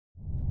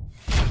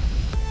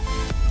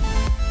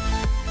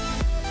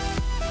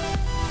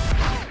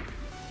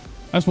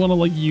I just want to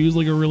like use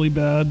like a really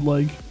bad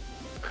like.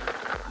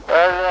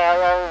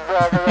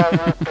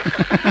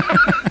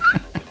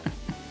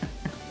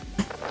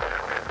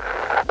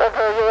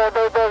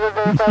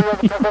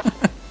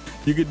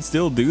 You can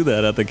still do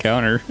that at the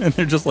counter, and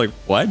they're just like,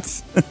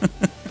 "What?"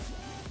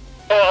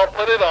 I'll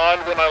put it on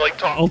when I like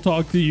talk. I'll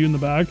talk to you in the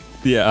back.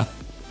 Yeah,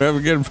 we have a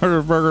good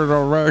burgers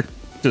all right.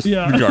 Just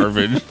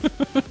garbage.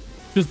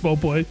 Just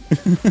boat boy.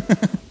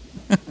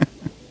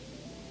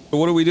 So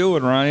what are we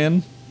doing,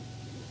 Ryan?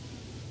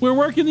 We're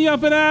working the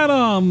Up and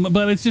Atom,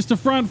 but it's just a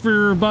front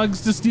for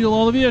bugs to steal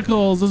all the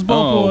vehicles. As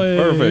boat boy.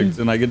 Perfect.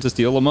 And I get to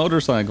steal a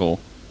motorcycle.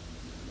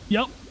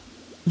 Yep.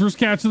 First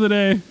catch of the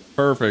day.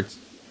 Perfect.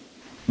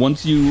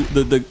 Once you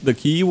the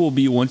key will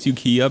be once you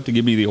key up to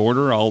give me the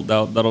order,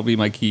 that'll be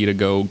my key to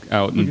go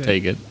out and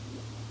take it.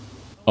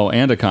 Oh,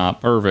 and a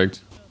cop. Perfect.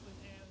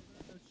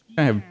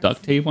 I have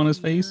duct tape on his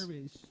face.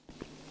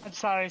 I'm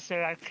sorry,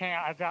 sir. I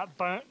can't. I got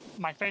burnt.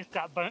 My face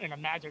got burnt in a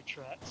magic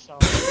trick, so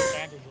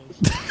bandages.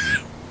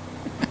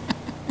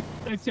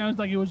 That sounds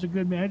like it was a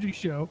good magic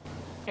show.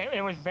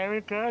 It was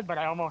very good, but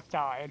I almost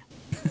died.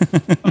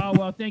 Oh,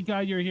 well, thank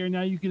God you're here.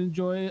 Now you can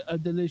enjoy a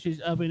delicious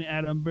Oven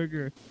Atom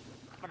burger.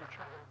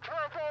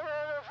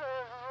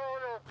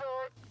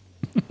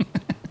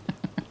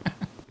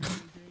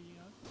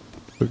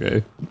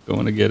 Okay,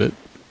 going to get it.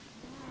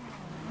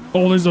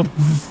 Oh, there's a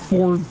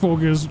Ford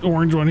Focus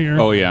orange one here.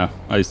 Oh, yeah,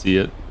 I see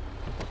it.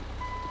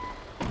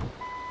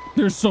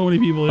 There's so many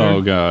people here.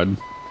 Oh, God.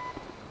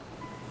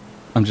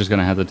 I'm just going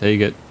to have to take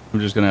it. I'm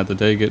just going to have to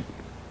take it.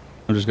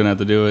 I'm just going to have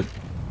to do it.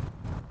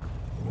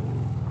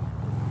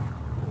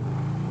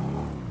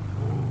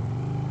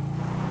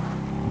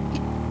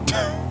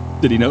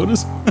 Did he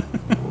notice?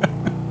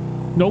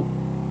 Nope.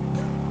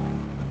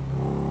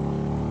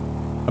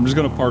 I'm just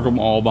going to park them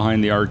all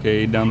behind the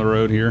arcade down the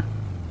road here.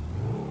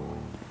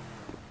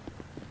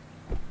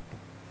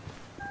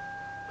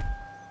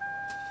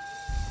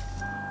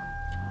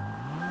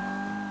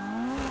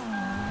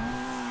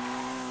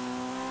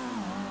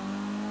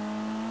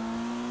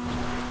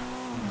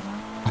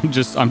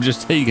 I'm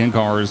just taking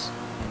cars.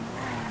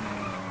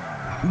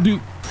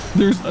 Dude,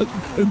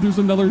 there's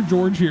another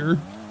George here.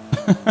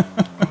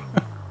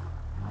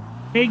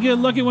 Hey, good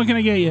looking. What can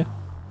I get you?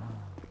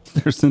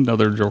 There's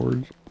another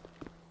George.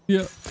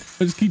 Yeah,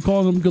 I just keep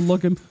calling him good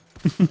looking.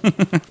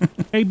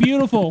 Hey,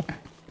 beautiful.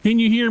 Can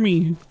you hear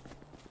me?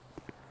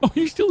 Oh,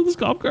 you're still in this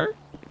cop car?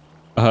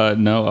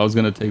 No, I was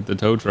gonna take the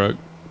tow truck.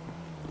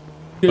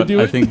 Yeah, but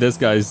I think this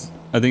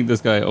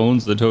guy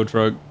owns the tow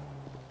truck.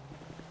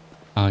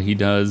 He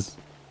does.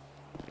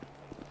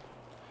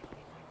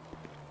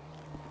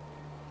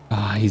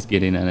 He's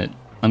getting in it.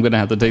 I'm gonna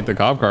have to take the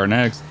cop car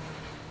next.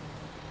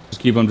 Just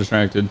keep him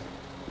distracted.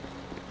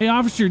 Hey,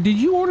 officer, did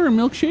you order a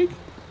milkshake?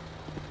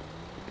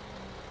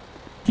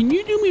 Can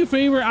you do me a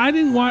favor? I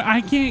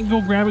can't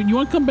go grab it. You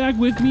want to come back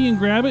with me and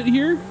grab it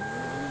here?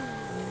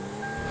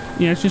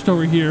 Yeah, it's just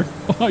over here.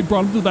 Oh, I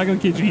brought him to the back of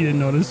the kitchen. He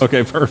didn't notice.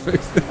 Okay,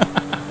 perfect.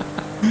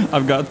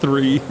 I've got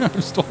 3.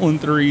 I've stolen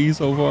 3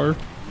 so far.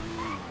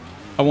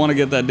 I want to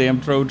get that damn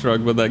tow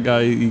truck, but that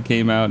guy, he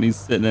came out and he's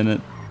sitting in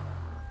it.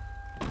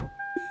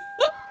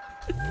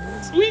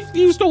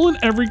 You've stolen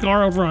every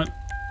car up front.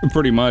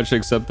 Pretty much,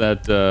 except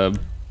that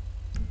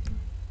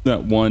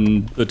that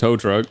one, the tow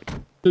truck.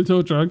 The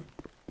tow truck.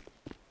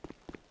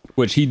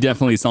 Which he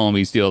definitely saw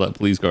me steal that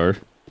police car.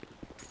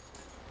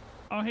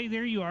 Oh, hey,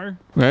 there you are.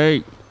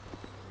 Hey.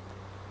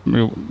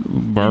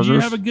 Burgers? Did you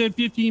have a good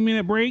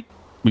 15-minute break?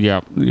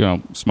 Yeah,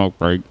 smoke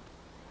break.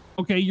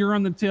 Okay, you're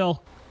on the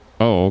till.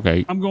 Oh,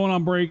 okay. I'm going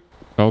on break.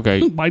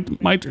 Okay.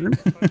 my turn.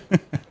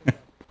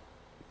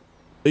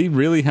 They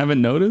really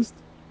haven't noticed?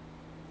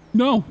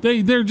 No,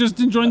 they're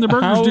just enjoying the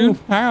burgers, dude.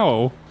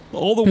 How?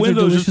 All the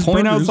windows just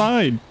point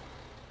outside.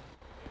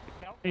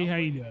 Hey, how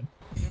you doing?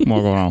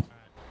 What's going on?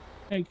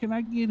 Hey, can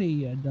I get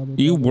a double?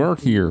 You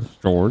work here,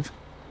 George.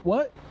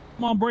 What?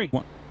 I'm on break.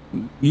 What?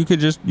 You could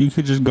just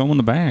go in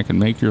the back and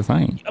make your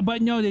thing.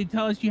 But no, they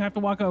tell us you have to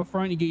walk out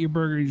front and get your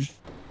burgers.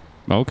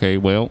 Okay,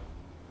 well,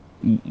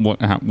 what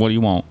do you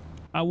want?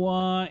 I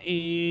want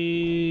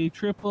a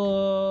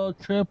triple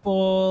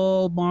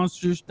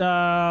monster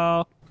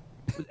style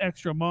with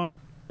extra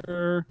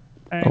monster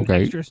and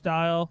extra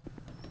style.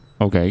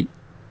 Okay.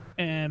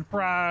 And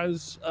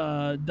fries,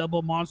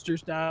 double monster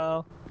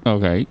style.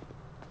 Okay.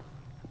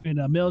 And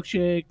a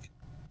milkshake.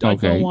 I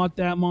don't want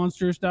that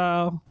monster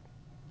style.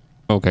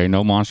 Okay,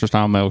 no monster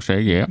style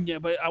milkshake. Yeah. Yeah,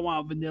 but I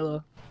want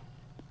vanilla.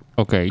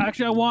 Okay.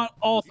 Actually, I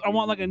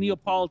want like a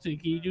Neapolitan.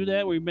 Can you do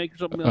that? Where you make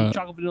something like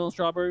chocolate, vanilla, and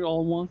strawberry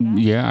all in one?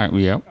 Yeah.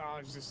 Yeah.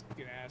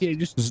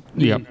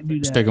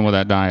 Sticking with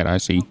that diet. I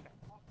see.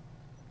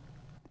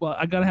 Well,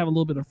 I gotta have a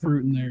little bit of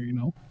fruit in there,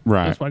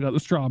 Right. That's why I got the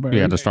strawberry.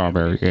 Yeah, the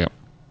strawberry. Yeah.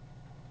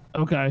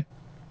 Okay.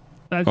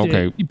 That's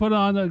it. You put it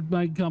on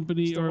my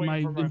company or my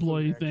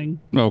employee thing.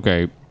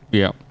 Okay.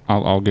 Yeah.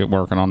 I'll get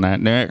working on that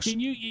next.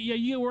 Can you? Yeah,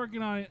 you get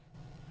working on it.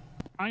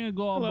 I'm gonna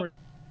go over.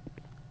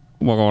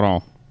 What going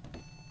on?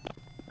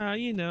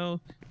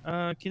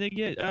 Can I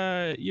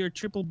get your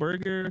triple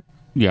burger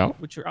Yeah.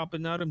 With your up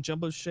and out and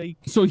jumbo shake.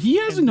 So he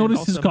hasn't and then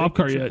noticed his also cop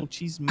bacon car yet. triple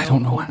cheese I melt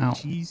don't know over how.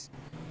 Cheese.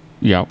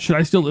 Yeah. Should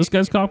I steal this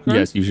guy's cop car?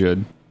 Yes, you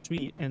should.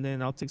 Sweet. And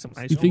then I'll take some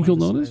ice You think he'll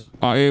cream on the notice?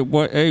 side. Hey,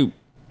 what? Hey. We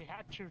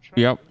had 2 trailers.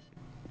 Yep.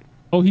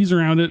 Oh, he's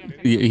around it.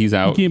 He's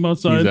out. He came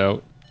outside. He's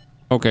out.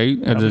 Okay.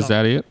 Is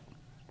that it?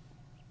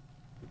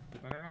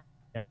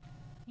 Yeah,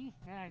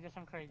 I guess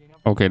I'm crazy. Nope.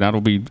 Okay,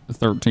 that'll be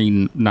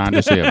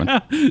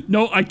 13.97.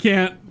 No, I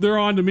can't. They're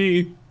on to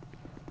me.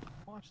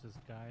 Watch this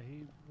guy.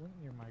 He went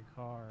near my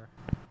car.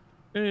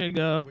 There you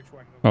go.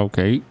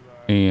 Okay.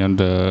 And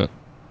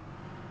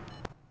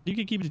You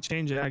can keep the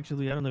change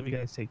actually. I don't know if you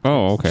guys take.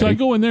 oh, tips. okay. So I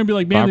go in there and be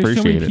like, man, I there's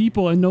so many appreciate it.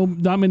 people and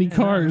not many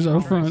cars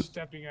out front.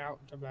 Stepping out,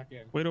 come back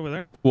in. Wait over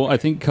there. Well, I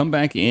think come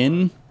back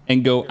in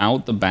and go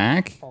out the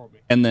back Follow me.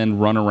 and then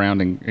run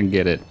around and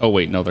get it. Oh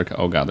wait, no,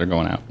 oh god, they're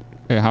going out.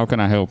 Hey, how can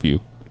I help you?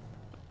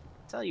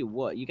 Tell you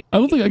what, you I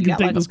don't think I you can got,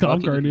 take like, this a cop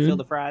bucket car, you can dude. Fill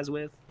the fries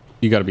with,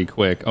 You got to be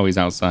quick. Oh, he's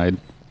outside.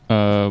 Do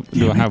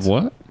I have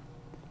what?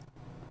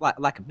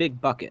 like a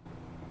big bucket.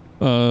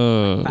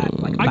 Uh,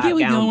 Like I can't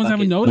believe the other ones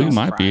haven't bucket noticed. we with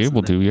might be fries able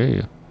in to. it.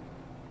 Yeah.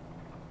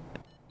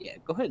 Yeah,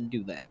 go ahead and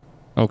do that.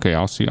 Okay,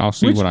 I'll see. I'll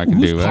see Which- what I can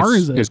whose do. car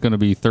is it? It's going to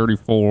be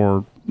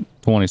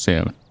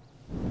 34.27.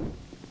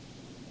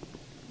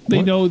 They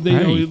What? know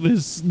Hey.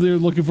 this. They're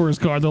looking for his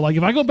car. They're like,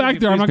 if I go back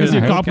there, I'm not gonna see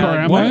a Hey, cop car,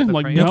 am what? I? I'm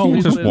like, You no.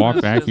 can't just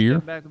walk back here.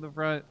 Get back to the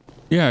front.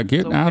 Yeah,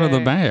 get It's out of the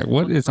okay. back.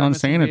 What? Look It's for a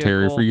missing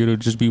unsanitary vehicle. for you to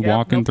just be Yep,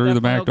 walking nope, through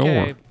the back definitely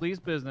door. okay. Police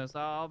business.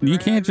 I'll be You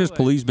right can't out of just your way.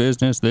 police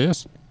business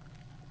this.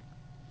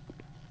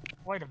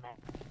 Wait a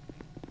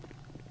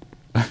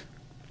minute.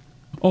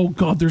 Oh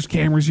god, there's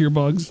cameras here,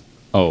 Bugs.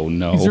 Oh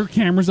no. Is there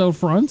cameras out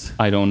front?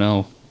 I don't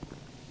know.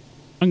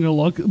 I'm gonna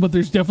look, but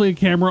there's definitely a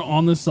camera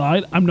on the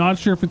side. I'm not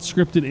sure if it's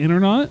scripted in or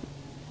not.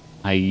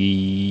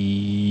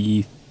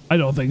 I I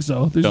don't think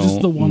so. There's just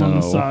the Don't one on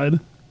the know. side.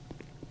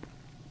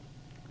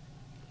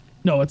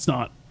 No, it's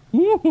not.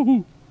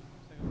 Woo-hoo-hoo.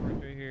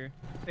 Right here.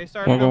 Hey,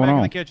 sorry What for going going back in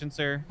on? the kitchen,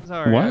 sir.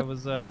 Sorry, What? I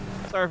was sorry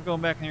for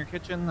going back in your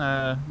kitchen.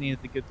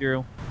 Needed to get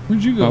through.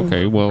 Where'd you go?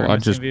 Okay, well, For a I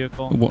missing just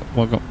vehicle.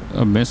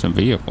 a missing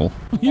vehicle.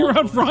 You're out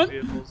Multiple front?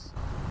 vehicles.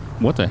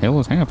 What the hell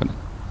is happening?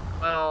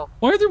 Well,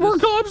 Why are there more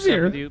this- cops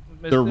here?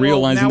 They're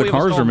realizing now the we have a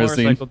cars are stolen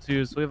missing. motorcycle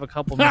too, so we have a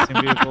couple missing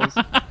vehicles.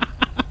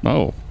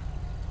 Oh.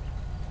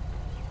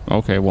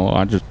 Okay, well, all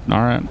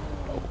right.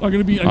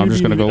 I'm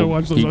just gonna go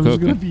watch those. keep I'm just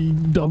gonna cooking.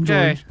 be dumb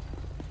Okay. George.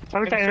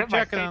 Every Thanks time for my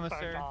checking face on us,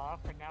 burns sir. off,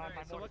 and now Alright,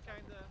 my so motor- what kind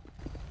of...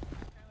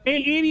 Hey,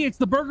 idiots!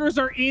 The burgers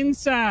are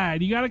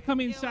inside. You gotta come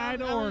inside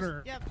to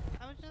order. Yep,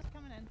 I was just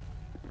coming in.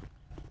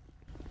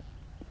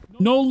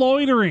 No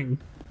loitering.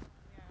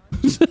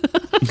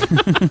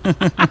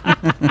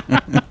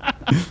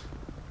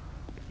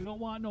 You don't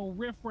want no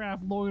riffraff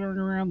loitering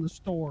around the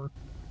store.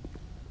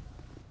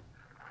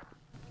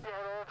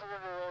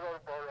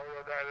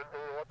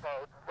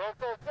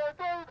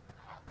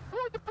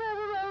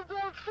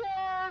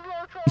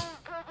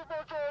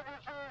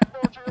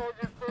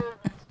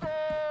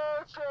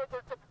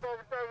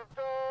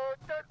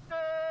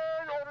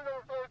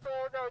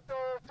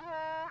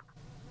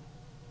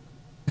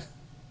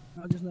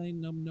 I'm just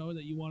letting them know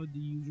that you wanted the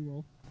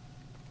usual.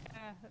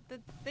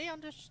 They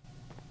understand.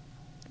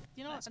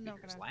 You know what? I'm not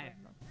speaker's gonna. loud.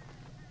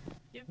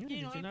 You Yeah, know, did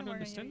you you can not learn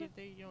understand it?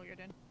 you know, you're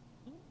done.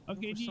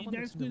 Okay, for someone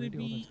that's that's in the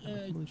gonna radio, be that's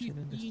not bullshit,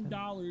 understand.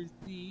 $15,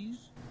 please.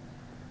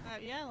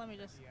 Yeah, let me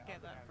just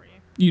get that for you.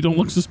 You don't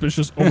look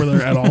suspicious over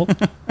there at all.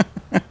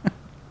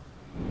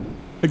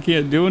 I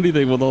can't do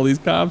anything with all these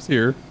cops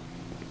here.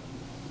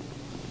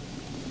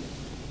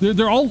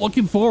 They're all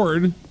looking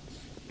forward.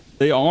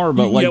 They are, You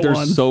but can like get they're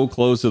one. so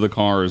close to the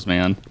cars,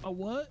 man. A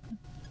what?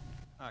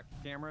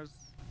 Cameras?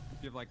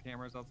 Do you have like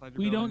cameras outside your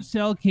We building? don't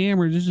sell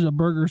cameras. This is a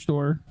burger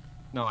store.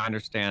 No, I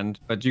understand.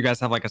 But do you guys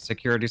have like a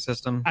security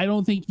system? I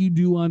don't think you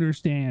do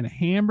understand.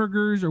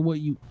 Hamburgers are what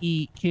you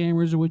eat.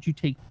 Cameras are what you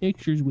take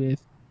pictures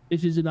with.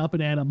 This is an up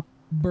and Adam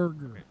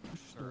burger.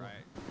 Sure,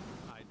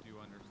 I do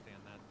understand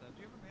that.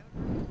 Do you have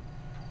a manager?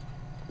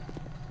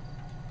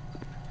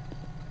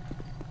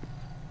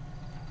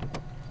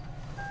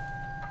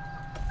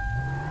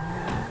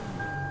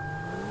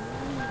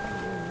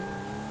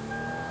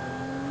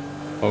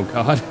 Oh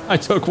god, I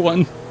took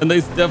one and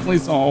they definitely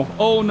saw.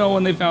 Oh no,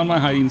 and they found my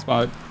hiding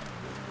spot.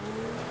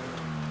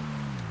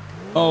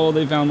 Oh,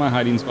 they found my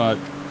hiding spot.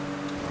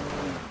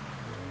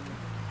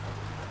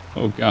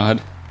 Oh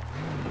god.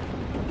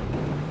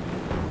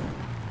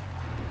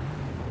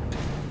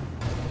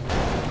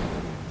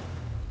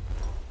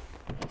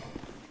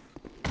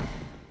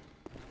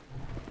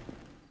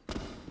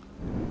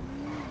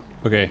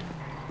 Okay,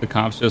 the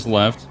cops just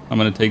left. I'm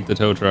gonna take the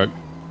tow truck.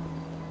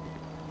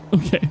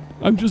 Okay,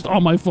 I'm just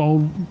on my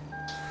phone.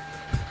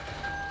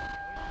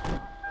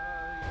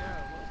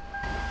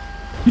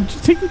 Did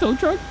you take the tow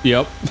truck?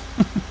 Yep.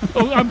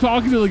 Oh, I'm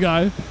talking to the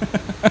guy.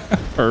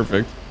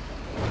 Perfect.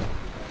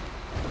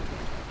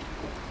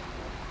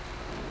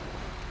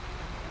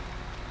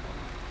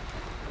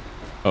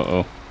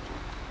 Uh-oh.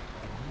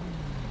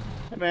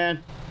 Hey,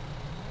 man.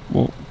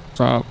 What's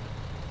up?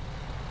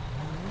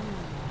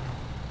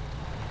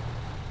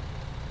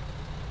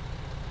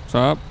 What's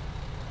up?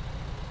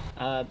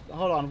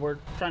 Hold on. We're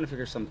trying to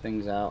figure some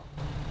things out.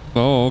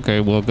 Oh,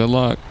 okay. Well, good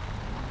luck.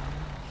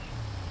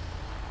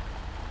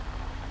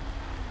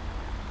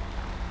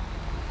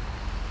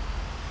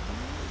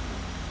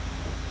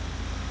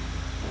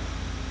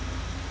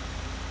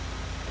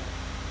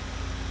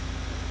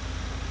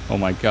 Oh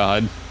my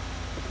God.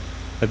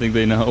 I think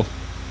they know.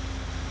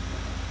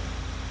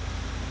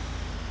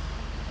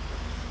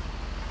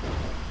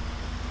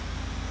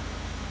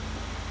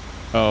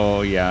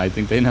 Oh yeah, I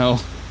think they know.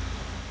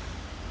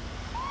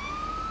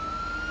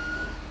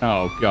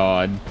 Oh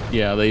God.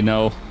 Yeah, they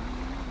know.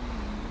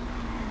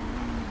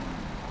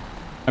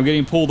 I'm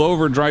getting pulled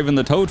over driving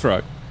the tow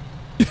truck.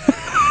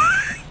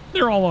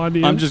 They're all on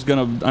you. I'm just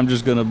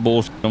gonna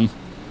bullshit them.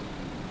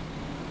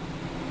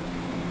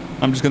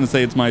 I'm just gonna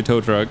say it's my tow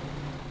truck.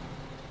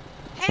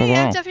 Hey, Oh,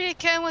 wow. I'm Deputy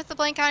Kim with the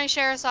Blaine County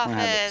Sheriff's I'm gonna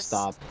have it Office.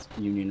 stopped.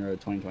 Union Road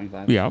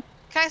 2025. Yeah.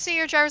 Can I see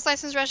your driver's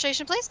license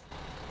registration, please?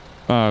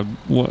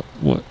 What?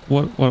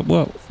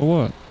 For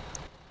what?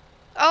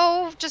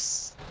 Oh,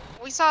 just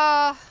we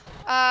saw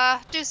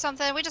do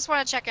something. We just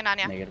want to check in on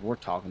you. Negative. We're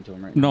talking to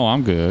him right now. No,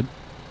 I'm good.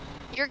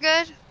 You're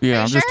good? Yeah,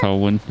 Are I'm you just sure?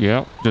 towing.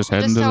 Yep, just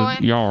heading Just to towing?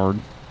 the yard.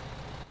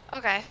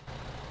 Okay,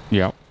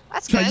 Yep.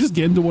 that's Can good. I just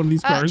get into one of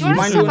these Do cars? you want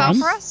to mind step doing out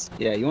this? for us?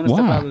 Yeah, you want to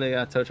step Why? out of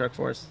the tow truck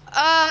for us?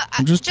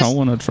 I'm just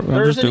towing a truck. I'm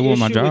There's just an doing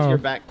my issue with your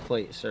job. back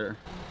plate, sir.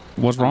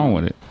 What's wrong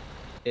with it?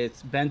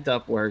 It's bent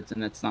upwards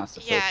and it's not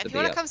supposed Yeah, to if be you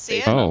wanna up come see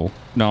it. facing up. Oh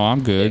no,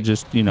 I'm good.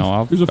 Just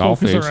I'll There's a I'll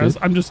Focus fix RS.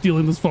 it. I'm just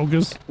stealing this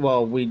Focus.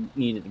 Well, we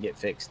need it to get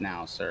fixed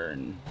now, sir,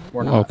 and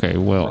we're not Okay,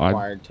 well,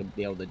 required to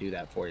be able to do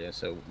that for you.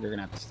 So you're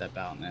gonna have to step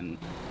out, and then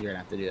you're gonna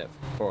have to do that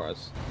for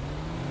us.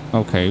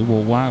 Okay,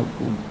 well,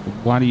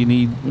 why do you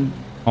need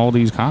all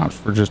these cops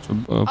for just a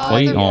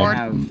plate they're on? I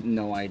have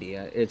no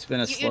idea. It's been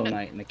a You slow know-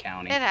 night in the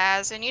county. It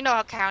has, and you know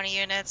how county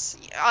units,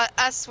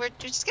 we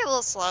just get a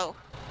little slow,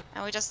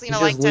 and we just You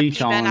like just to leech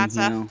peep in on, on you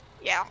stuff. know.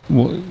 Yeah.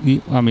 Well,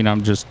 I mean,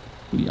 I'm just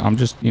You got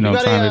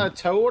trying a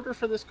tow order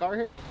for this car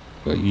here?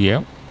 to.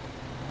 Yep.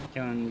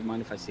 Can you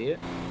mind if I see it?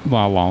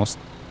 Well, I lost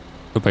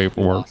the You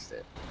paperwork. lost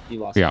it. You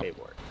lost Yeah. the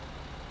paperwork.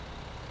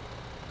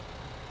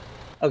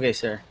 Okay,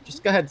 sir.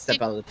 Just go ahead and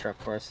step out of the truck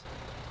for us.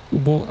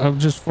 Well,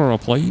 just for a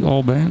plate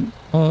all bent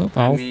up,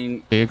 I'll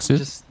fix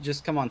it.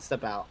 Just come on,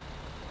 step out.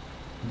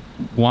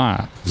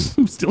 Why?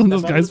 I'm stealing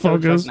this Step out of guy's the tow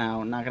truck Focus.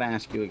 now. I'm not gonna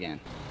ask you again.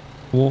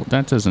 Well,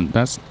 that doesn't.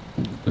 That's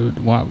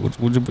why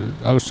would you?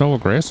 I was so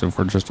aggressive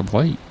for just a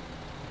plate.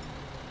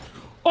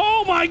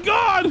 Oh my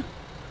God!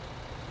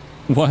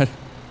 What?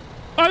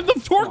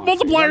 The torque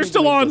multiplier's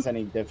still on. This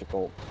any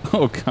difficult?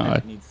 Oh than God.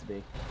 It needs to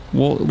be.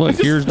 Well, look,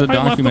 here's the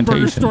I left the burger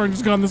documentation. store and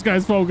just got on this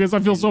guy's Focus. I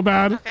feel so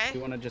bad. Okay. Do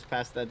you want to just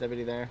pass that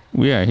deputy there?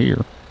 Yeah,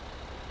 here.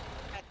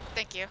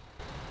 Thank you.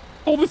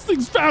 Oh, this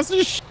thing's fast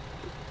as sh.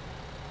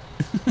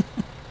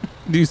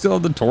 Do you still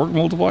have the torque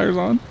multipliers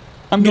on?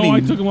 I'm No, getting I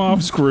took 'em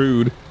off.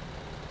 Screwed.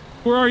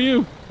 Where are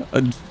you?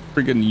 A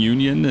freaking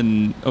Union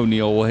and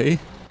O'Neill Way.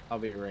 I'll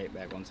be right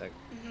back. 1 sec.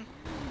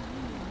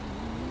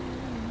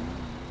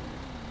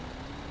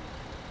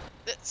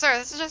 Sir,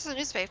 this is just a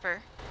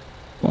newspaper.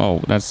 Oh,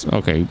 that's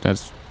okay.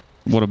 That's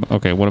what about?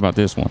 Okay, what about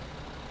this one?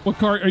 What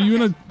car? Are you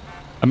in a?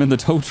 I'm in the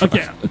tow truck.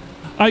 Okay.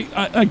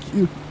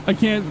 I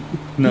can't.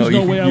 No, there's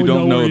no you- way I you would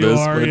don't know where know you this,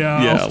 are. but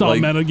Yeah, yeah, I'll stop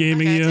like-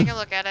 metagaming Okay, you. take a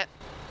look at it.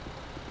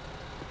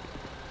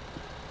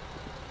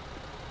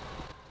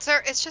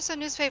 Sir, it's just a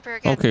newspaper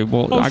again. Okay,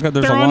 well, Oh, there's a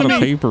they're lot on of me.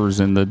 papers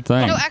in the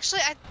thing. No,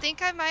 actually, I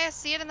think I might have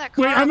seen it in that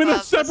car. Wait, I'm in a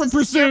above. separate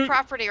This is your pursuit.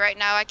 property right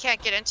now. I can't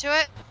get into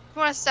it. If you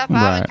want to step out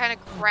Right. and kind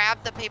of grab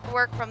the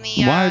paperwork from the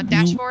Why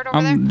dashboard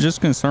over there? I'm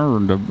just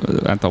concerned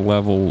at the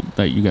level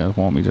that you guys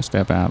want me to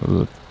step out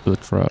of the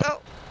truck. Oh,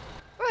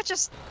 well, I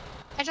just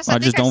I think just I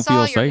don't saw feel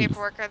your safe.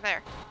 paperwork in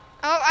there.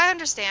 Oh, I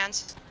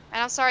understand,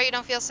 and I'm sorry you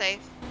don't feel safe.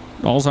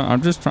 Also,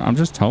 I'm just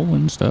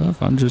towing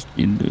stuff. I'm just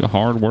a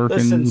hard-working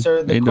Listen,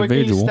 sir. The quicker you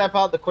individual. step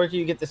out, the quicker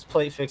you get this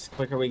plate fixed, the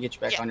quicker we get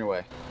you back on your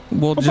way.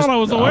 Well, I thought I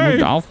was away.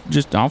 I'll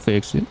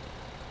fix it.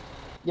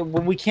 Yeah,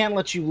 well, we can't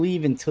let you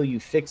leave until you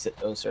fix it,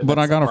 though, sir. But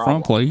I That's the got a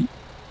front problem. plate.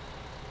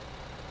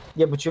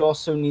 Yeah, but you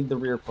also need the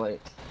rear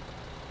plate.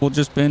 Well,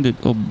 just bend it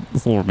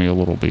for me a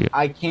little bit.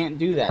 I can't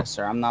do that,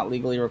 sir. I'm not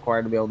legally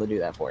required to be able to do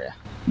that for you.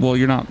 Well,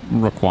 you're not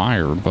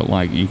required, but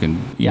like you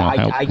can, you know,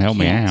 I help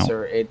me can't, out.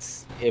 sir.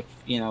 It's if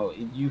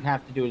you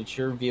have to do it. It's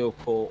your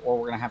vehicle, or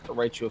we're gonna have to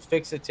write you a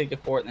fix-it ticket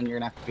for it, and then you're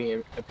gonna have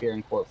to appear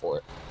in court for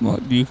it.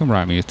 Well, you can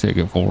write me a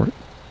ticket for it.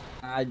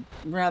 I'd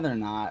rather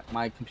not.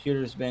 My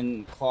computer's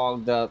been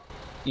clogged up,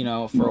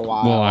 for a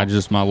while. Well,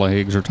 my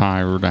legs are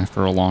tired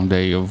after a long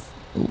day of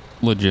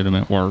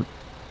legitimate work,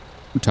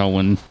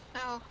 towing.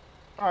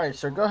 All right,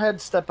 sir. Go ahead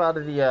and step out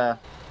of the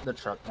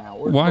truck now.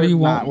 Why do you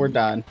want? We're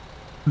done.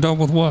 Done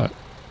with what?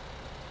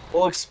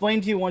 We'll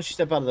explain to you once you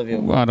step out of the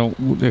vehicle. Well, I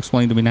don't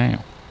explain to me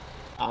now.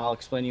 I'll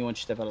explain to you once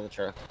you step out of the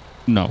truck.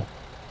 No.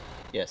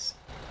 Yes.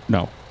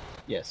 No.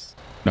 Yes.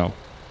 No.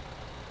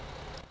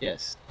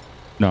 Yes.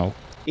 No.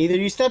 Either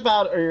you step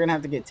out or you're gonna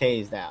have to get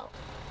tased out.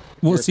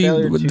 Well, Your see,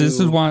 failure this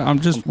to is why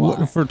I'm just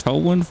comply. for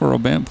towing for a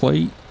bent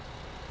plate.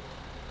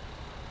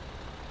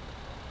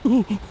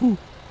 You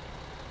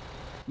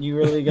You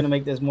really gonna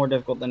make this more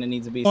difficult than it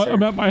needs to be, sir?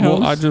 I'm at my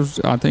house.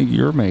 Well, I think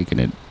you're making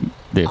it I'm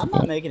difficult.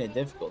 not making it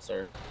difficult,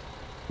 sir.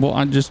 Well,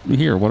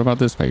 here. What about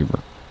this paper?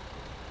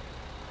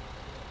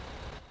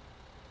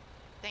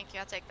 Thank you.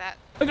 I'll take that.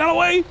 I got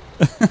away.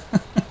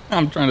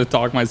 I'm trying to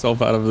talk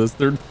myself out of this.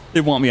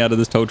 They want me out of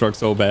this tow truck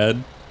so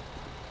bad.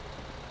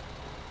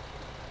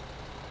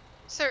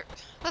 Sir,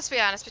 let's be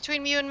honest.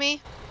 Between you and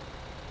me,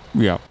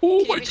 Yeah. Oh Can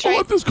you my be straight?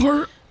 god, this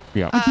car.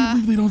 Yeah. I can't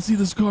believe they don't see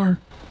this car.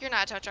 you're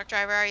not a tow truck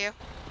driver, are you?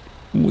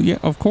 Well, yeah.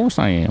 Of course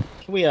I am.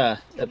 Can we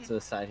step to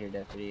the side here,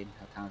 deputy, and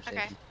have a conversation?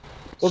 Okay.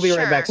 We'll be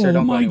right back, sir. Oh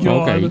Don't my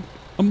go anywhere. god. Okay.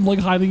 I'm like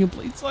hiding in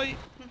plain sight.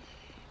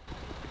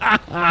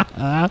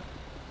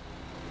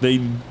 They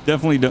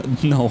definitely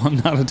don't. No, I'm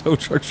not a tow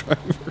truck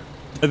driver.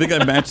 I think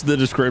I matched the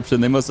description.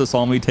 They must have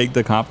saw me take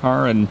the cop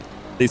car, and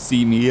they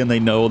see me, and they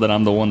know that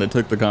I'm the one that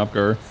took the cop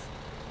car.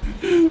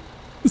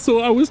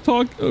 So I was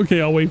talking.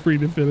 Okay, I'll wait for you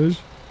to finish.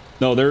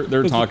 No,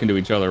 they're talking to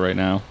each other right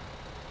now.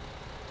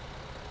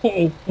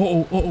 Oh.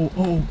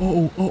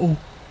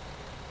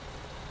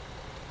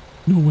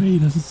 No way, he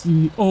doesn't see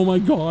me. Oh my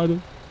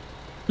god.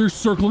 They're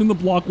circling the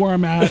block where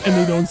I'm at and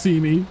they don't see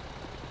me.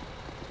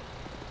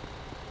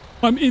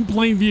 I'm in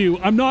plain view.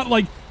 I'm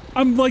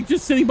like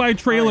just sitting by a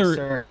trailer. All right,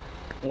 sir.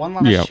 One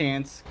last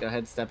chance. Go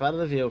ahead, step out of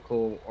the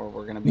vehicle, or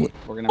we're gonna be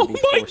Oh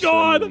my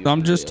god!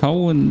 I'm just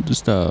towing the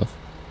stuff.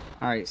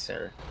 All right,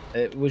 sir.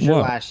 It was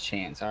your last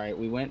chance. All right,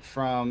 we went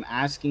from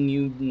asking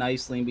you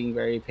nicely and being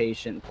very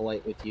patient and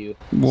polite with you.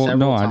 Well,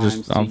 no, I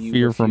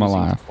fear for my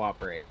life.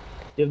 Cooperate.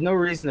 You have no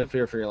reason to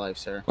fear for your life,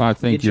 sir. I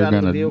think you're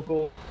gonna.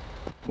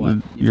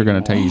 You're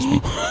gonna tase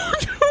me.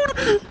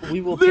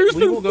 We will. There's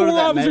we been will go to 4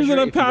 that officers measure that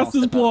have if you don't passed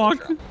this step out of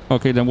the block. truck.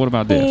 Okay, then what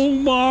about this? Oh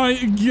my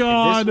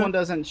god! If this one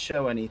doesn't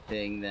show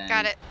anything, then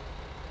Got it.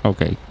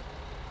 Okay.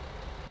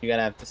 you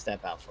gotta have to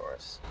step out for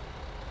us.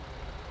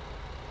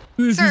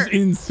 This Sir, is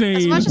insane.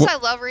 As much as I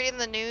love reading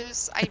the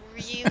news, I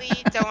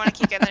really don't want to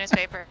keep getting the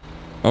newspaper.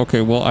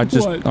 Okay, well, I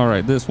just. What? All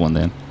right, this one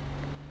then.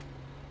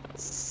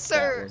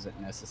 Sir. That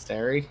wasn't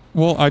necessary.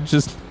 Well, I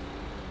just.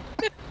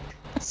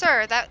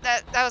 Sir, that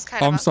was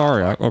kind of. I'm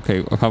sorry.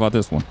 Okay, how about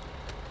this one?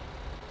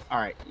 All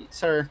right,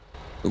 sir.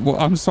 Well,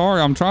 I'm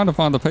sorry. I'm trying to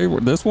find the paper.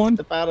 This one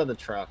Step out of the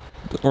truck.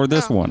 or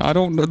this one? I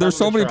don't know. There's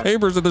so many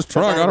papers in this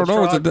truck. I don't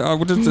know.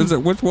 Is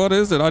it which one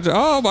is it?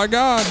 Oh my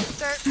god!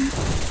 Sir.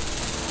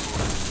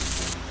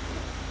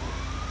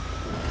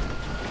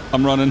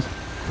 I'm running.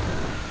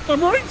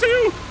 I'm running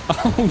too.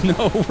 Oh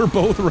no, we're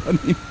both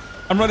running.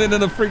 I'm running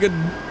in a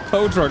freaking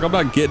tow truck. I'm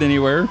not getting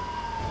anywhere.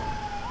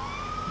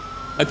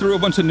 I threw a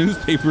bunch of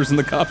newspapers in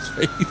the cop's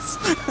face.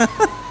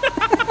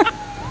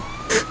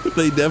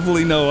 They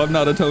definitely know I'm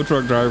not a tow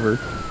truck driver.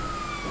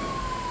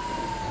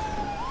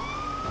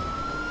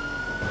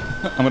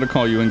 I'm gonna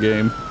call you in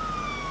game.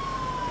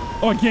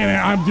 Oh, I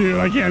can't. Dude,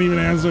 I can't even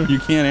answer. You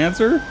can't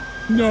answer?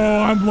 No,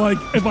 I'm like,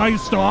 if I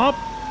stop,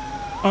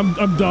 I'm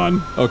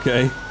done.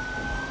 Okay.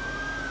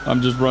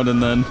 I'm just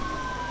running then.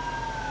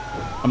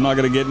 I'm not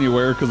gonna get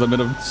anywhere because I'm in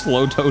a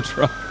slow tow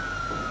truck.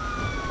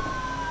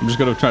 I'm just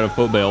gonna try to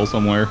foot bail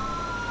somewhere.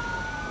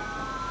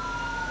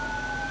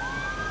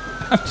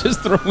 I'm just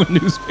throwing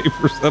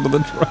newspapers out of the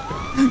truck.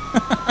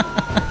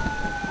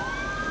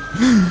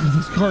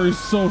 This car is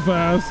so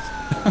fast.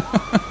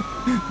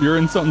 You're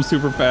in something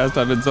super fast.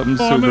 I'm in something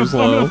super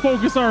slow. I'm gonna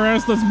Focus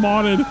RS that's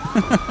modded.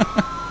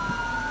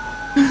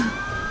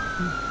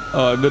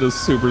 Oh, I'm in a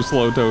super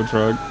slow tow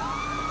truck.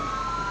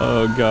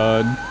 Oh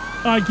god.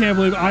 I can't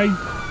believe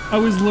I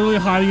was literally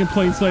hiding in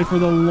plain sight for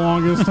the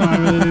longest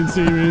time and they didn't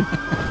see me.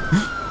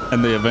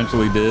 And they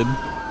eventually did.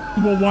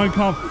 Well, one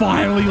cop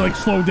finally like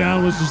slowed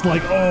down, was just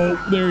like, oh,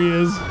 there he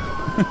is.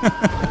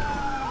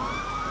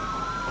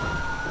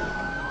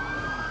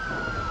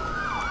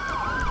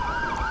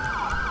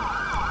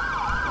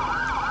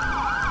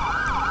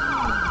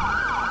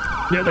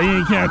 Yeah, they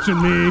ain't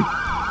catching me.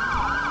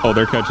 Oh,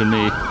 they're catching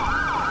me.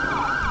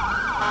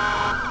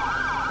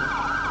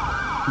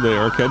 They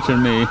are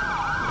catching me.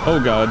 Oh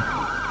god.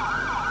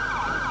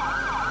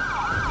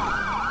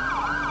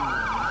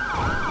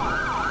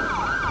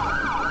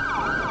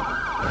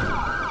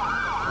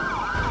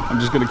 I'm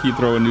just gonna keep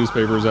throwing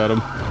newspapers at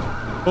them.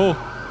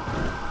 Oh.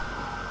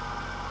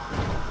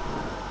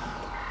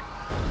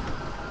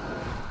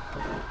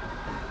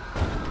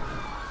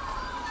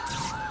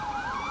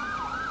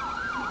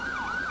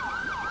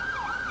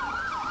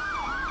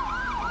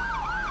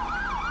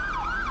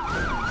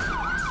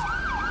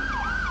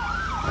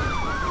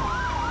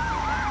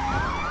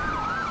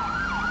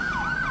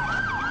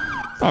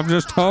 I'm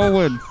just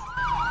towing.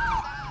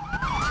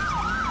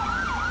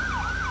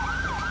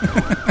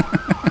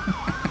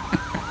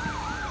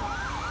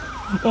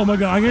 Oh my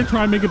god, I'm gonna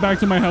try and make it back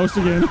to my house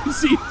again.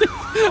 See,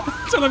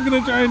 that's what I'm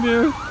gonna try and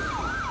do.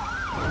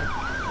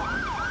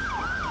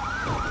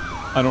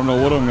 I don't know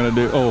what I'm gonna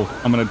do.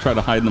 Oh, I'm gonna try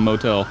to hide in the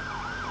motel.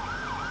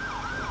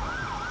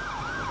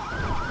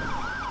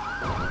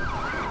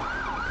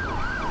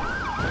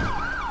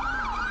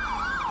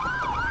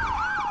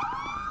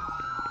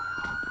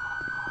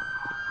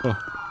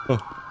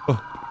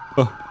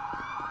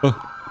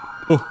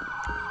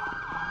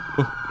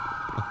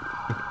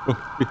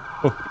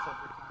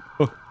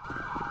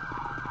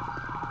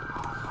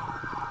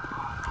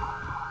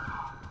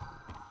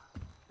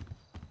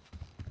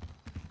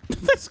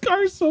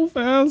 so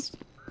fast.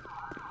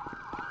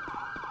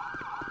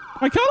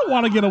 I kind of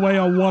want to get away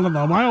on one of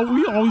them.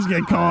 We always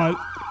get caught.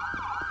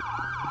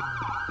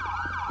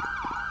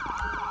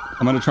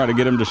 I'm gonna try to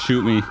get him to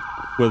shoot me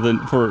with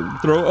an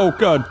throw. Oh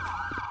God!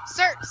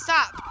 Sir,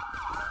 stop.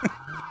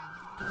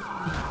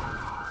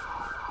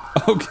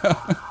 Oh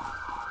God!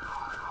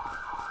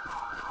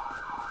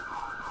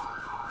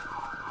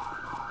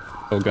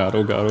 Oh God!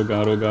 Oh God! Oh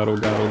God! Oh God! Oh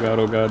God! Oh God!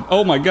 Oh God!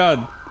 Oh my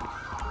God!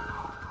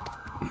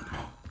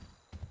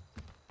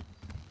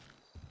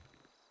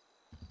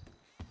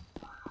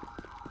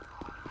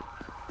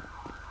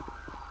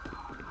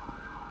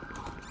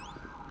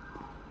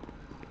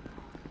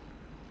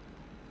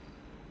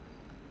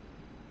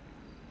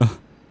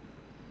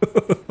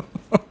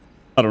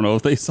 I don't know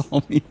if they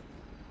saw me.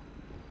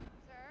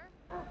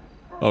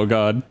 Oh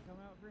God.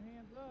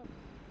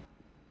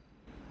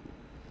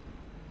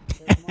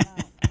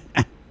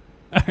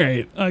 All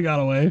right, I got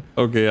away.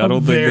 Okay, I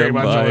don't think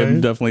I am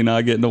definitely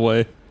not getting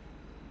away.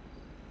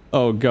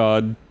 Oh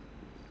God.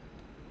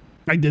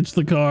 I ditched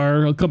the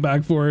car. I'll come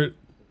back for it.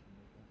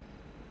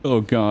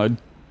 Oh God.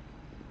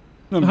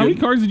 How many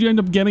cars did you end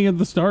up getting at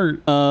the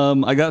start?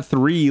 I got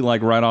 3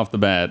 like right off the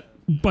bat.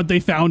 But they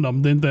found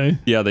them, didn't they?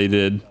 Yeah, they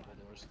did.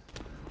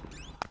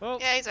 Oh.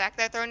 Yeah, he's back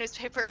there throwing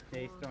newspaper.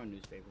 They throwing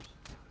newspapers.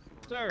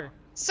 Sir.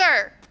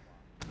 Sir.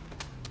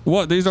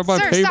 What? These are my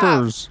Sir,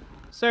 papers. stop.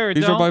 Sir,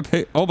 These are my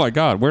Oh my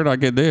God, where did I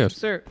get this?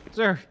 Sir.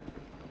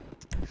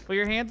 Put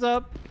your hands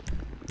up.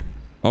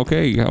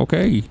 Okay.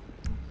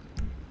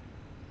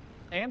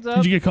 Hands up.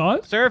 Did you get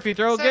caught? Sir, if you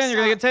throw again,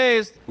 you're gonna get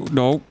tased.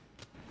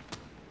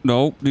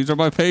 No, these are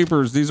my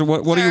papers. These are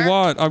what do you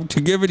want? I'm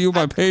giving you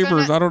my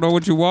papers. I don't know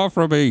what you want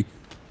from me.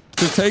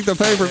 Just take the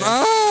papers.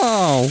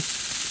 Ow!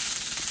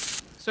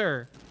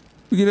 Sir.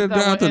 You didn't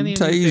have to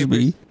tase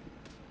me.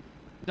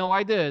 No,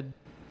 I did.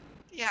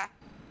 Yeah.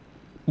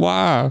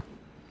 Why?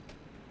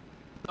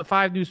 The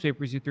 5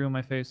 newspapers you threw in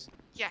my face.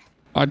 Yeah.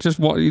 I just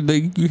want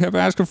you have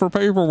asking for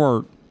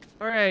paperwork.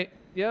 All right.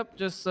 Yep.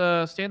 Just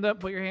stand up.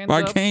 Put your hands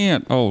up. I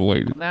can't. Oh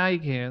wait. Now you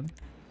can.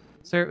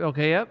 Sir.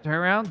 Okay. Yep. Turn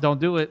around. Don't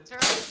do it. Sir.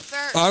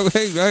 Oh,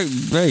 hey.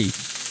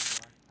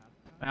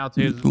 I'll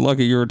tase.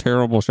 Lucky you're a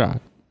terrible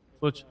shot.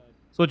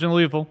 Switching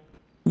lethal.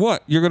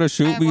 What? You're gonna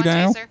shoot me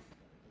now?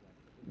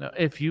 No,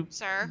 if you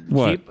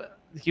What?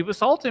 keep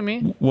assaulting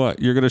me. What?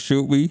 You're gonna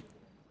shoot me?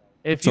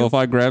 If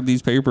I grab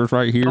these papers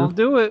right here, don't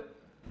do it,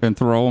 and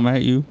throw them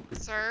at you.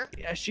 Sir.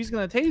 Yeah, she's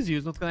gonna tase you.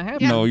 Is what's gonna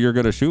happen. No, you're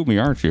gonna shoot me,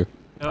 aren't you?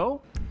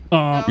 No.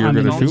 You're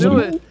gonna shoot do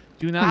me. it.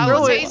 Do not I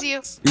throw will it. tase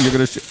you. You're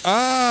gonna shoot.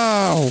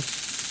 Ow!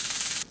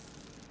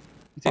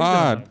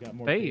 God.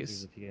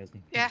 Face.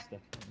 Yeah. All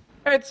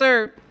right,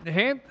 sir.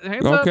 Hands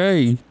up.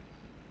 Okay.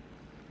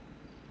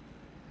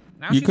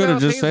 Now You she's could have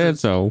out of just said tasers.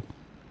 so.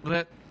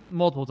 But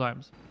multiple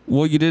times.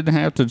 Well, you didn't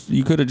have to.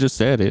 You could have just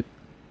said it.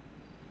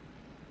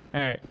 All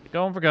right,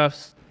 going for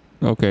cuffs.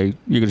 Okay,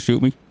 you gonna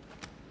shoot me?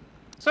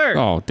 Sir.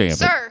 Oh, damn it.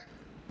 Sir.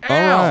 All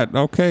right.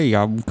 Okay,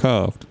 I'm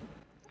cuffed.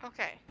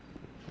 Okay.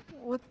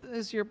 What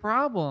is your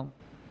problem?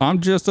 I'm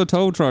just a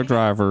tow truck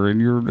driver, and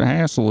you're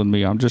hassling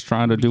me. I'm just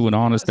trying to do an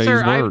honest day's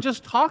Sir, I work.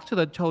 just talked to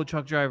the tow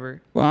truck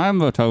driver. Well,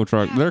 I'm a tow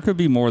truck. There could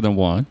be more than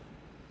one.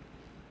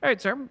 All right,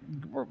 sir.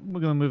 We're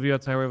gonna move you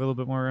outside. We have a little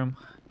bit more room.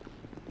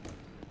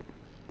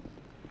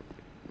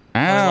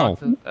 Ow!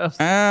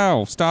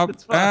 Ow! Stop!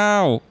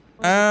 Ow!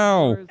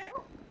 Ow!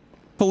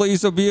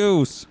 Police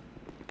abuse!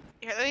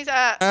 Here, let me,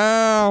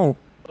 Ow!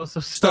 Oh, so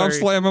Stop sorry.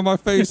 slamming my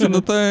face in the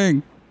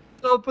thing.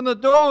 Open the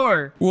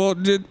door. Well,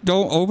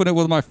 don't open it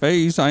with my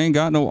face. I ain't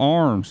got no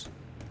arms.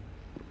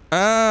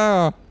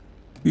 Ow!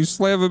 You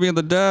slamming me in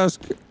the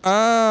desk.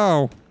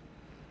 Ow!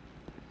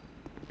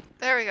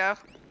 there we go.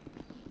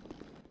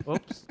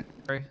 Whoops.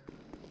 Sorry.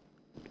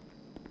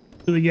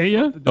 Did they get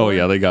you? Oh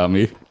yeah, they got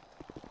me.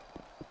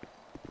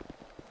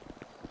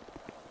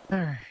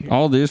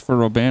 All this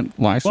for a banned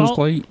license Well,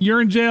 plate? you're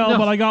in jail, No,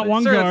 but I got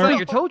one sir, car. that's not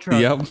your tow truck.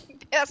 Yep.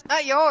 That's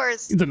not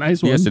yours. It's a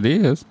nice one. Yes, it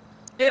is.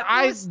 Yeah,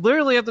 I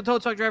literally have the tow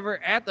truck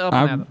driver at the Up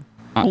and Atom.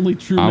 Only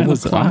true I men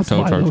was of I'm a class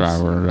tow buy truck those.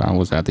 driver. I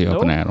was at the Up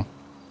and Nope. Atom.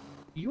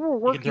 You were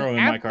working throw him in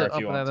at my car the if you Up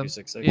and want, Atom.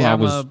 266. Yeah, Well, I I'm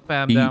was gonna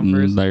pat him down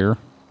eating first. there.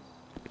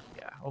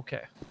 Yeah.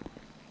 Okay.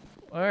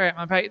 All right,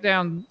 I'll pat you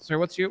down, sir.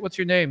 What's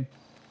your name?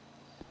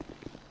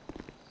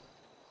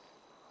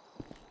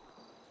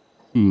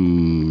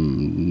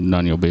 None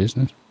of your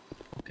business.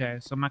 Okay,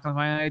 so I'm not gonna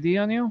find an ID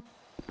on you.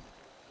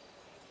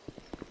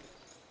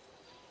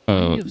 You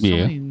have so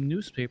Yeah. many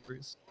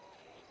newspapers.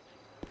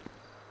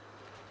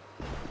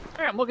 All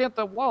right, I'm looking at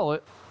the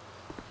wallet.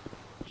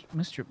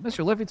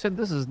 Mr. Livingston,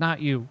 this is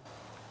not you.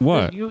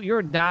 What?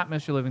 You're not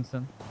Mr.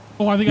 Livingston.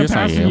 Oh, I think Yes, I'm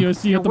I passing am. you. Are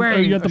You're you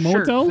wearing at the a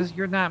shirt. motel?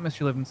 You're not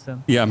Mr.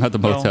 Livingston. Yeah, I'm at the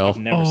motel. I've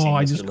never seen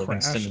I Mr. just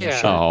Livingston in crashed.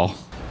 a shirt. Oh.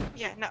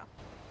 Yeah, no.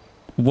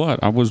 What?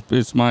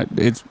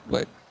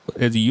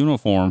 It's a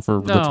uniform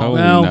for the No. towing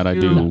Well, that I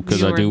do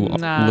because I do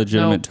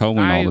legitimate towing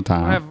all the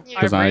time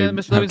because I ran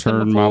into Mr. have Livingston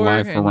turned my before,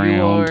 life and you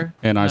around are-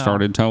 and I no.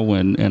 started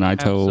towing and I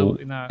tow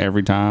Absolutely not.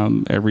 every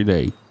time, every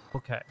day.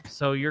 Okay,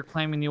 so you're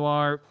claiming you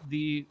are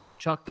the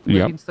Chuck Yep.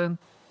 Livingston?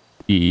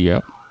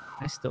 Yep.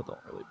 I still don't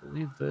really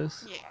believe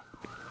this. Yeah.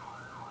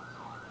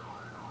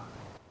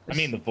 I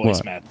mean, the voice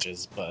What?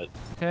 matches, but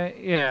Okay,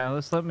 yeah,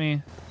 let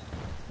me.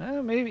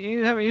 Maybe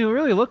you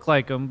really look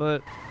like him,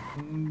 but.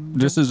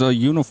 This is a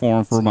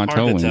uniform for my hard to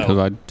towing tell. because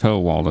I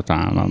tow all the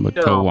time. I'm a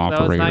No, tow that was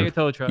operator. not your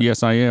tow truck.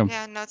 Yes, I am.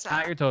 Yeah, no, it's Not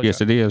not. your tow Yes,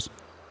 truck. it is.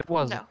 It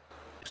wasn't. No,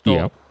 Stolen.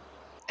 Yep.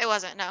 it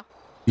wasn't. No.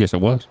 Yes,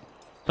 it was.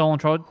 Stolen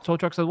tow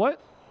truck said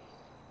what?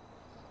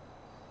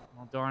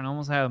 Well, darn,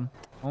 almost had him.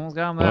 Almost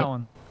got him What? that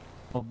one.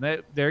 Well,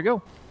 there you go.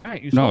 All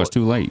right, you No, stole it's it.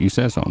 too late. You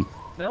said something.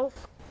 Nope.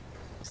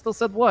 Still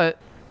said what?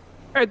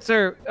 All right,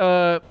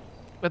 sir.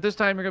 At this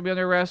time, you're gonna be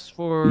under arrest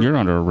for You're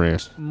under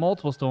arrest.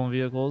 multiple stolen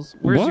vehicles.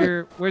 Where's What?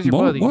 your What?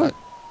 buddy? What?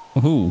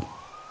 Who?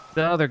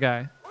 The other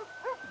guy.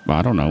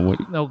 I don't know. What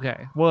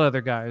Okay. What other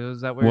guy?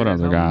 Is that where What you're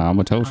other going? guy? I'm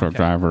a tow truck Okay.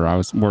 driver.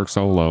 I work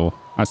solo.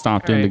 I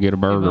stopped in to Alright, get a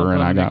you gonna burger and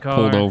put I him in got your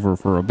pulled car? over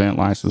for a bent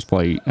license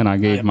plate and I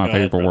gave my go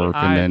ahead, brother. paperwork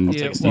and then,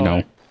 yeah, you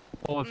know,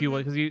 Well, if you would,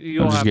 because you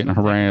I'm all just have getting to take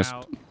him harassed.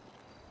 out.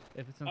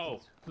 If it's Oh,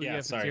 yeah, yeah,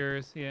 if sorry. it's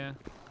yours, yeah.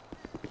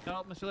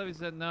 No, Mr. Levy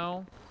said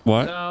no.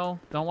 what? No,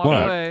 don't walk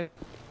What? away.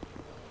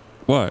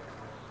 What?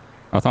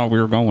 I thought we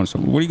were going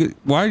somewhere. What do you?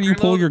 Why do you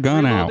pull your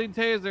gun out? Reloading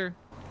taser.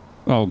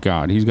 Oh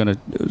God, he's gonna.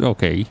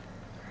 Okay,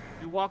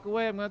 You walk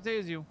away, I'm gonna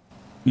tase you.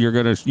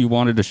 you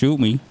wanted to shoot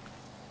me.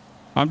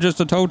 I'm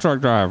just a tow truck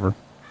driver.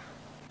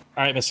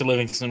 all right, Mr.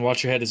 Livingston,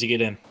 watch your head as you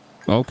get in.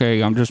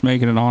 Okay, I'm just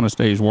making an honest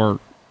day's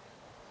work.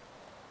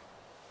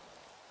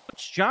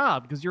 Which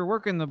job? Because you're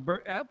working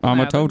the. I'm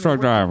a tow truck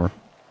driver.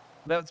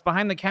 That's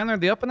behind the counter,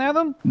 the up and at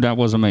them? That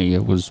wasn't me.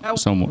 It was Oh.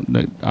 someone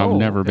that I've Oh,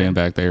 never okay. been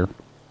back there.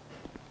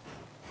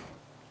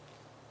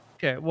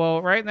 Okay,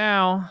 well, right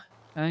now,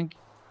 I think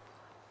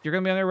you're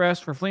going to be under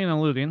arrest for fleeing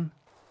and looting.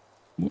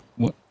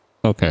 What?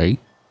 Okay.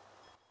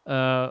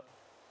 Well,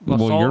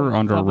 You're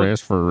under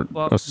arrest for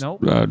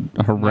nope.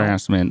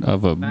 harassment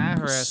of a Not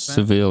harassment.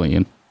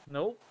 civilian.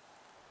 Nope.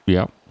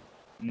 Yep.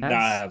 Not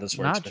how this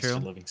works, not true.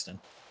 Mr. Livingston.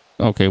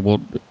 Okay,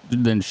 well,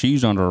 then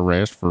she's under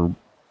arrest for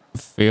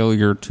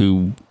failure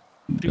to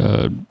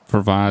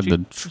provide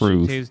the She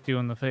truth. tased you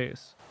in the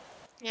face.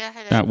 Yeah,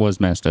 I did. That was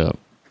messed up.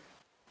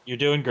 You're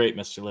doing great,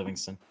 Mr.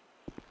 Livingston.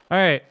 All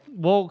right,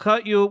 we'll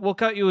cut you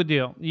a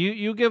deal.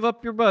 You give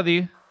up your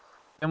buddy,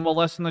 and we'll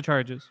lessen the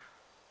charges.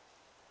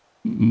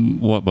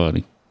 What,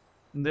 buddy?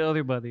 The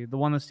other buddy, the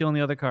one that's stealing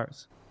the other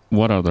cars.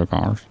 What other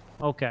cars?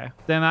 Okay,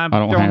 then I'm I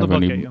don't throwing the have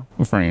book any at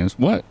you. friends.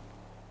 What?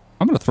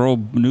 I'm going to throw a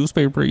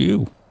newspaper at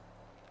you.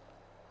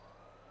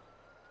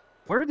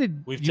 Where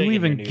did We've you taken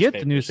even your get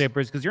the newspapers.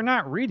 newspapers? Because you're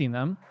not reading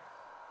them.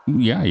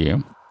 Yeah, I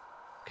am.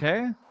 Okay.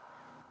 All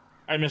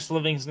right, Mr.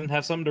 Livingston,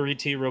 have something to read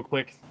to you real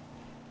quick.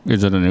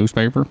 Is it a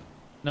newspaper?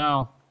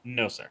 No.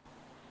 No, sir.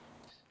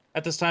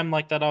 At this time,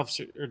 like that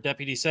officer or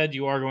deputy said,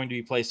 you are going to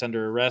be placed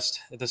under arrest.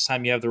 At this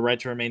time, you have the right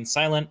to remain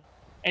silent.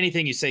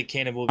 Anything you say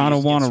can and will be I don't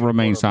used want against to you in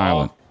remain court of law.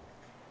 silent.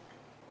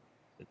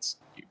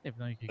 Even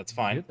though you could That's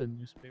fine. get the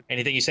newspaper.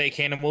 Anything you say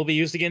can and will be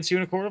used against you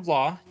in a court of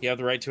law. You have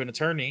the right to an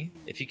attorney.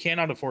 If you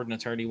cannot afford an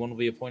attorney, one will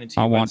be appointed to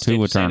you I by want the state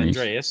two of San attorneys.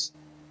 Andreas.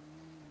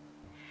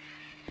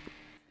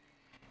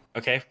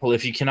 Okay, well,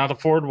 if you cannot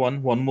afford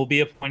one, one will be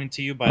appointed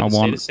to you by I the state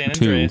want of San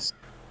two. Andreas.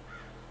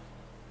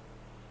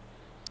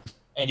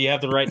 And you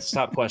have the right to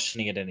stop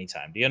questioning at any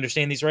time. Do you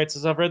understand these rights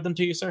as I've read them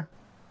to you, sir?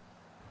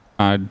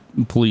 I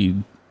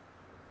plead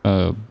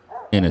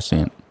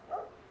innocent.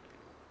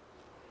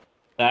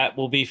 That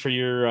will be for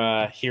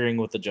your hearing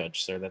with the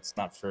judge, sir. That's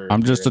not for...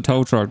 I'm just a your-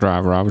 tow truck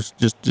driver. I was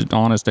just an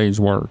honest day's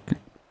work.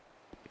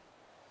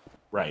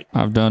 Right.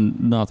 I've done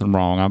nothing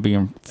wrong. I'm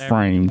being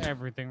framed.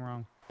 Everything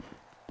wrong.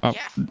 Yeah.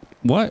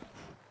 What?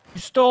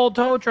 You stole a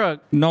tow truck.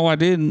 No, I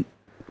didn't.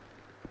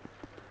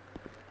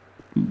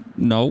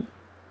 No.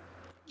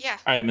 Yeah.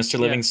 All right, Mr.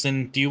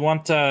 Livingston, do you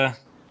want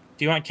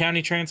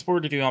county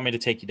transport, or do you want me to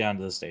take you down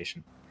to the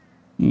station?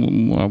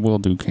 I will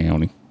do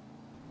county.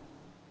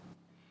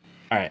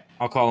 All right,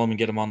 I'll call him and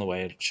get him on the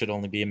way. It should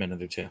only be a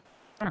minute or two. They're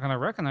not gonna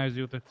recognize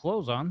you with the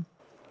clothes on.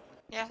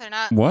 Yeah, they're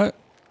not. What?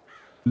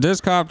 This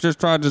cop just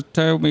tried to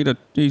tell me that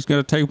he's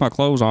going to take my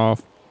clothes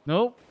off.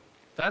 Nope.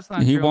 That's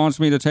not He true. wants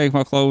me to take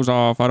my clothes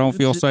off. I don't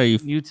feel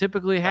safe. You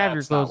typically have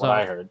your That's not clothes what off.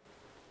 I heard.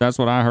 That's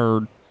what I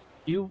heard.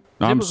 You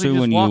I'm typically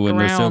suing just walk you in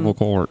the around- civil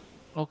court.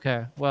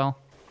 Okay, well,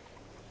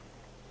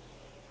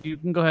 you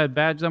can go ahead.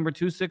 Badge number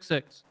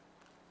 266.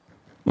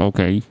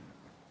 Okay.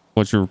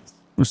 What's your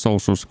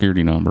social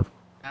security number?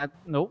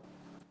 Nope.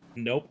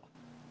 Nope.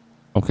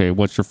 Okay.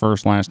 What's your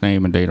first, last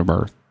name, and date of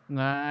birth?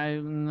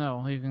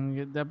 No. You can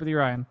get Deputy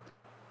Ryan.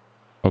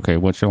 Okay.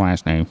 What's your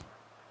last name?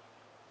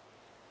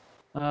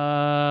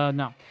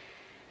 No.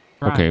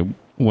 Okay. Ryan.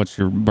 What's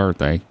your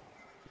birthday?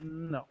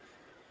 No.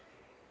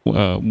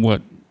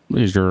 What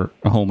is your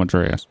home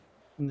address?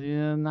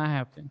 Yeah, not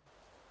happening.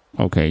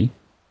 Okay.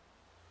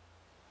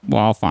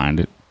 Well, I'll find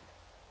it.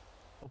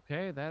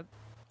 Okay, that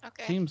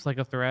Okay. seems like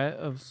a threat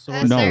of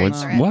sorts. That's No, very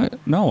it's threat.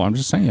 what? No, I'm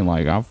just saying.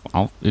 Like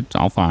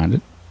I'll find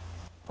it.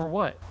 For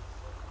what?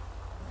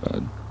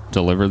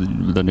 Deliver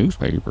the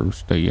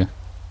newspapers to you.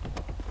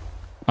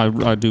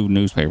 I do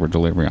newspaper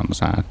delivery on the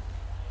side.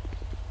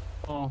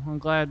 Oh, I'm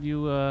glad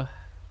you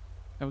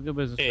Have a good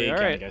business Hey, day. All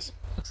county right. guys.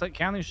 Looks like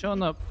county's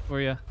showing up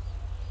for you.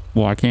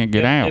 Well, I can't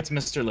get Yep, out. It's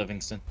Mr.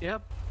 Livingston.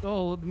 Yep.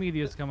 Oh, the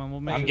media's coming. We'll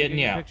make I'm sure getting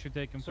we you get a out. picture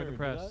taken for the Sir,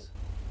 press.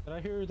 Did I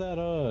hear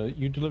that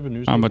you deliver I'm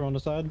newspaper on the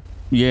side?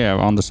 Yeah,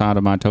 on the side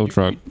of my tow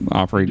truck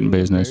operating You're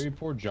doing business. a very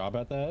poor job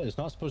at that. It's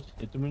not supposed to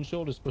hit the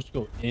windshield. It's supposed to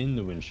go in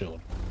the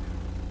windshield.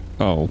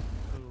 Oh.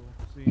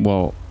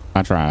 Well,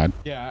 I tried.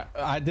 Yeah,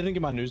 I didn't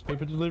get my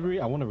newspaper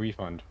delivery. I want a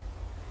refund.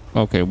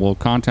 Okay, well,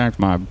 contact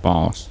my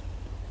boss.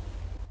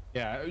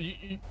 Yeah,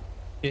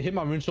 it hit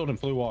my windshield and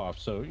flew off.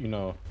 So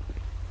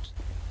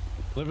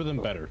deliver them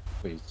better,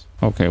 please.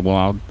 Okay,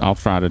 well, I'll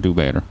try to do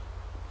better.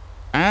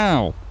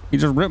 Ow! He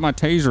just ripped my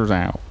tasers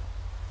out.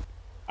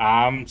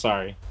 I'm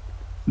sorry.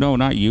 No,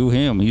 not you,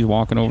 him. He's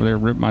walking over there,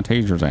 ripped my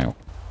tasers out.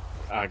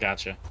 I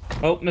gotcha.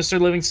 Oh, Mr.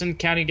 Livingston,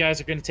 county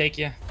guys are going to take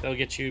you. They'll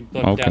get you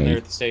booked down there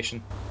at the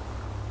station.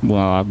 Well,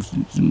 I'm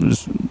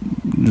just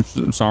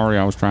sorry.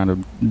 I was trying to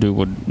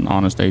do an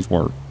honest day's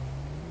work.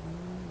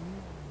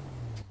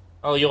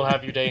 Oh, you'll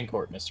have your day in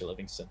court, Mr.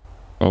 Livingston.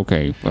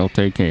 Okay, well,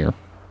 take care.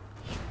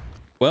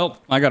 Well,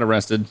 I got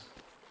arrested.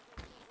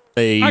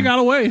 I got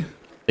away.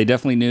 They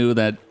definitely knew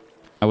that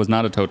I was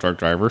not a tow truck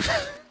driver.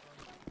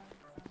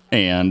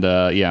 And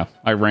yeah,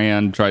 I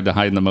ran, tried to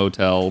hide in the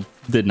motel,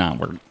 did not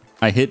work.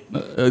 I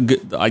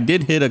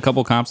did hit a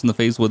couple cops in the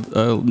face with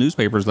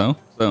newspapers though,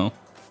 so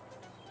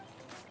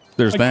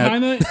there's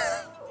that.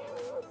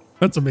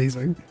 That's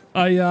amazing.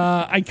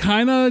 I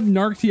kind of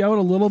narked you out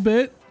a little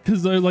bit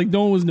because like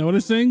no one was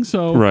noticing,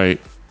 so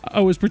right.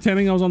 I was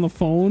pretending I was on the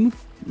phone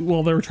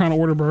while they were trying to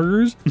order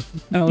burgers,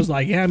 and I was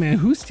like, "Yeah, man,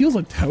 who steals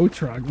a tow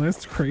truck?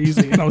 That's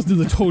crazy." And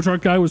the tow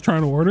truck guy was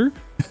trying to order,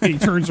 and he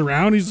turns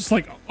around, he's just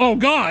like, "Oh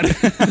God."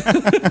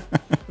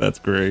 That's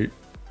great.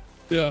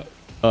 Yeah.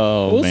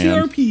 Oh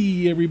man.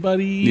 OCRP,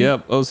 everybody.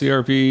 Yep,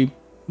 OCRP.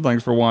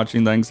 Thanks for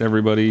watching. Thanks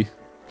everybody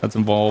that's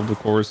involved, of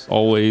course.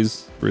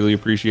 Always really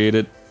appreciate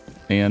it.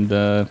 And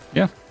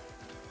yeah,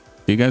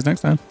 see you guys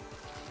next time.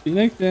 See you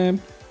next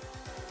time.